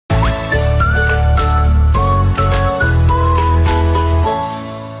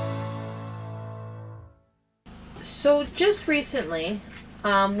So just recently,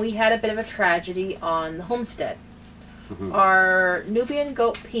 we had a bit of a tragedy on the homestead. Our Nubian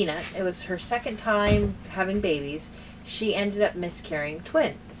goat Peanut, it was her second time having babies. She ended up miscarrying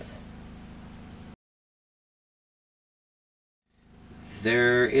twins.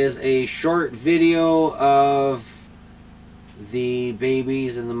 There is a short video of the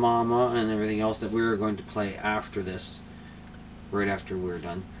babies and the mama and everything else that we're going to play after this, right after we're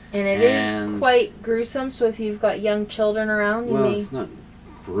done. And it is quite gruesome, so if you've got young children around, you may... it's not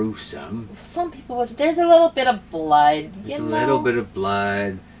gruesome. Some people, there's a little bit of blood. There's a little bit of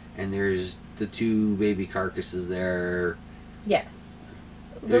blood, and there's the two baby carcasses there. Yes.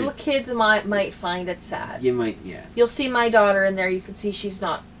 Little kids might find it sad. You might, yeah. You'll see my daughter in there. You can see she's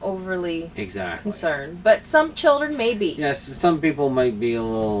not overly concerned. But some children may be. Yes, some people might be a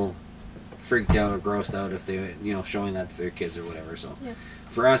little freaked out or grossed out if they, showing that to their kids or whatever. So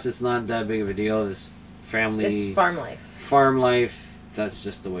for us, it's not that big of a deal. It's family. It's farm life. Farm life. That's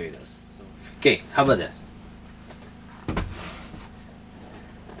just the way it is. So, okay, how about this?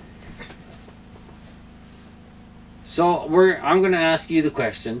 So I'm going to ask you the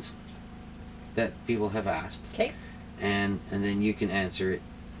questions that people have asked. Okay. And then you can answer it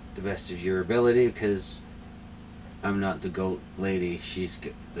the best of your ability, because I'm not the goat lady. She's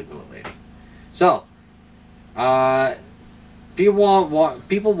the goat lady. So,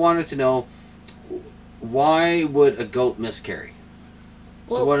 people wanted to know, why would a goat miscarry?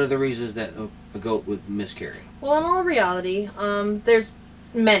 So what are the reasons that a goat would miscarry? Well, in all reality, there's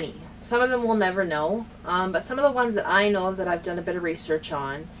many. Some of them we'll never know. But some of the ones that I know of that I've done a bit of research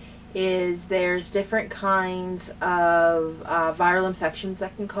on is there's different kinds of viral infections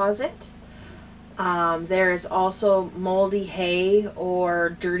that can cause it. There is also moldy hay or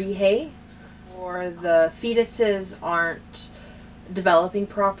dirty hay, or the fetuses aren't developing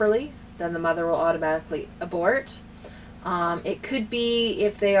properly, then the mother will automatically abort. It could be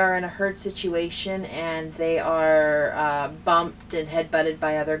if they are in a herd situation and they are bumped and headbutted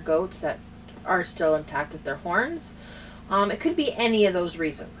by other goats that are still intact with their horns. It could be any of those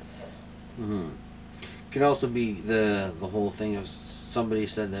reasons. Could also be the whole thing of, somebody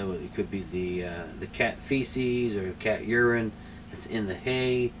said that it could be the cat feces or cat urine that's in the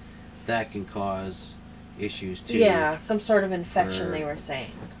hay. That can cause issues too. Yeah, some sort of infection they were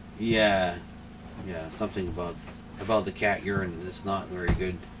saying. Yeah, something about the cat urine that's not very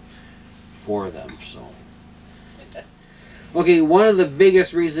good for them. So, okay, one of the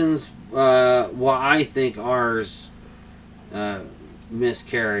biggest reasons why I think ours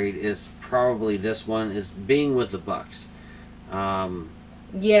miscarried is probably this one, is being with the bucks.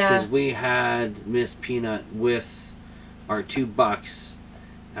 Because we had Miss Peanut with our two bucks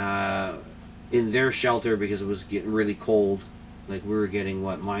in their shelter because it was getting really cold. Like, we were getting,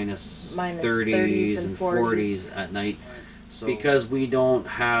 what, minus 30s and 40s at night. So, because we don't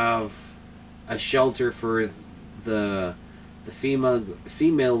have a shelter for the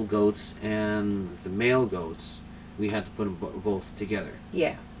female goats and the male goats, we had to put them both together.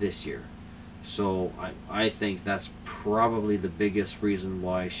 Yeah. This year. So I think that's probably the biggest reason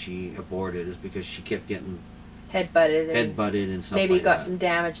why she aborted, is because she kept getting headbutted and stuff. Maybe like got that. some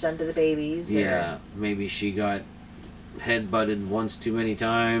damage done to the babies. Yeah, maybe she got headbutted once too many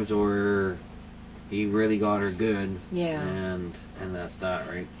times, or he really got her good. Yeah. And that's that,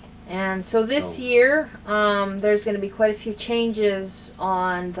 right? And so this year, there's going to be quite a few changes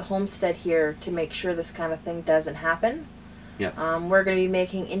on the homestead here to make sure this kind of thing doesn't happen. Yep. We're going to be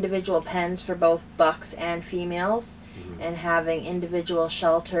making individual pens for both bucks and females, and having individual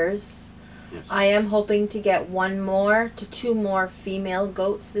shelters. Yes. I am hoping to get 1 more to 2 more female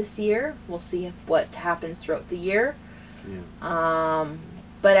goats this year. We'll see what happens throughout the year. Yeah.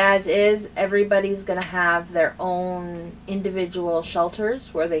 But as is, everybody's going to have their own individual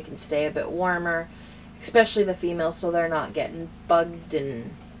shelters where they can stay a bit warmer, especially the females, so they're not getting bugged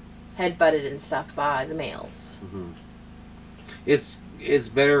and headbutted and stuff by the males. It's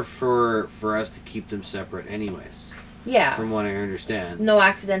better for us to keep them separate anyways. Yeah. From what I understand. No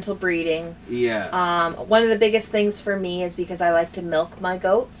accidental breeding. Yeah. One of the biggest things for me is because I like to milk my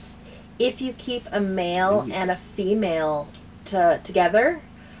goats. If you keep a male and a female together,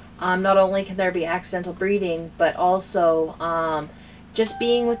 not only can there be accidental breeding, but also just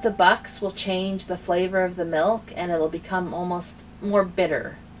being with the bucks will change the flavor of the milk, and it'll become almost more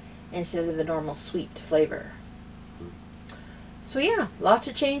bitter instead of the normal sweet flavor. So yeah, lots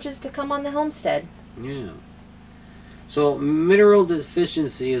of changes to come on the homestead. Yeah. So mineral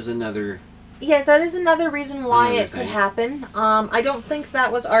deficiency is another... Yes, that is another reason why it could happen. I don't think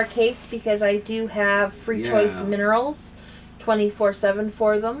that was our case, because I do have free choice minerals 24/7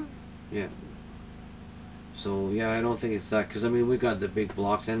 for them. Yeah. So yeah, I don't think it's that, because I mean we got the big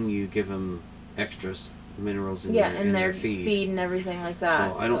blocks and you give them extras minerals in, in their feed and everything like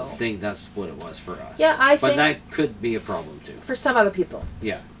that. So I don't think that's what it was for us. Yeah, but that could be a problem too for some other people.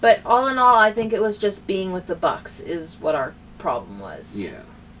 Yeah. But all in all, I think it was just being with the bucks is what our problem was. Yeah.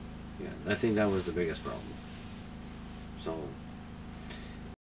 Yeah, I think that was the biggest problem.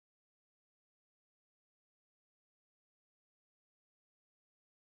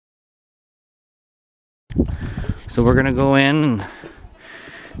 So we're gonna go in and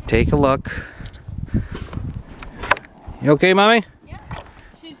take a look. You okay, Mommy? Yeah.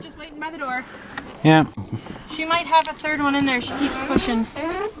 She's just waiting by the door. Yeah. She might have a third one in there. She keeps pushing.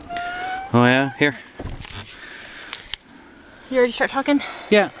 Oh yeah? Here. You ready to start talking?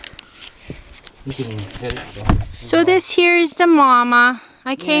 Yeah. So this here is the mama.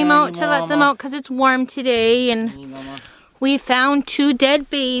 I came out to let them out because it's warm today, and we found 2 dead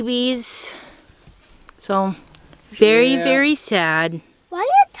babies. So very sad. Why are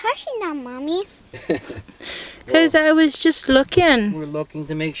you touching them, Mommy? Because I was just looking. We're looking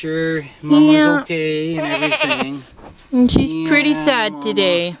to make sure Mama's okay and everything. And she's pretty sad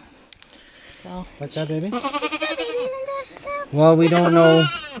today. So. What's that, baby? Well, we don't know.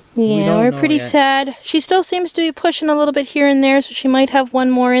 Yeah, we're pretty sad. She still seems to be pushing a little bit here and there, so she might have one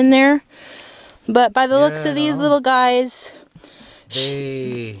more in there. But by the looks of these little guys,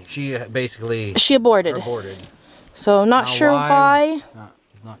 she basically aborted. So not sure why.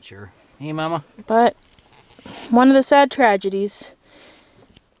 Not sure. Hey, Mama. But one of the sad tragedies.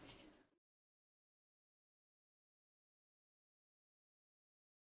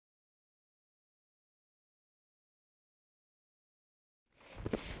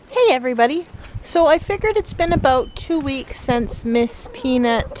 Hey everybody. So I figured it's been about 2 weeks since Miss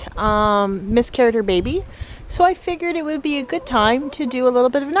Peanut miscarried her baby. So I figured it would be a good time to do a little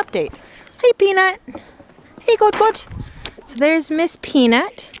bit of an update. Hey Peanut. Hey good. So there's Miss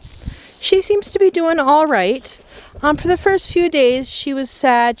Peanut. She seems to be doing all right. For the first few days she was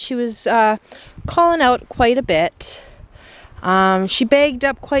sad. She was calling out quite a bit. She bagged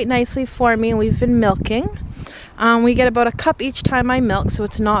up quite nicely for me and we've been milking. We get about a cup each time I milk, so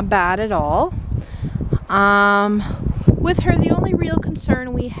it's not bad at all. With her, the only real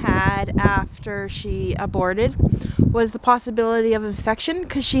concern we had after she aborted was the possibility of infection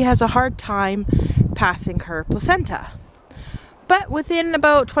because she has a hard time passing her placenta. But within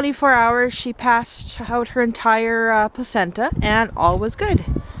about 24 hours, she passed out her entire placenta and all was good.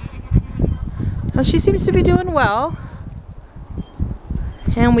 So she seems to be doing well.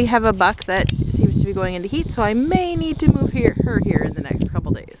 And we have a buck that seems to be going into heat, so I may need to move her here in the next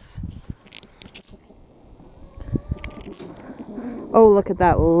couple days. Oh, look at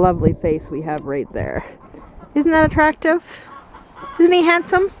that lovely face we have right there. Isn't that attractive? Isn't he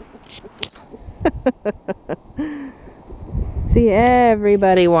handsome? See,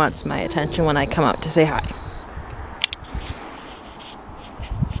 everybody wants my attention when I come out to say hi.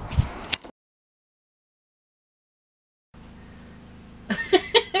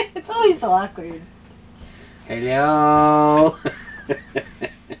 It's always so awkward. Hello.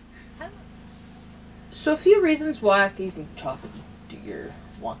 So a few reasons why you can talk to your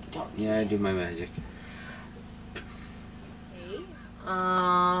walkie-talkie. Yeah, I do my magic.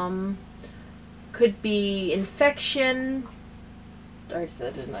 Could be infection. I already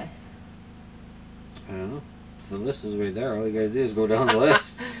said, didn't I? I don't know. The list is right there. All you gotta do is go down the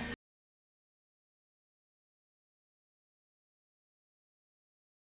list.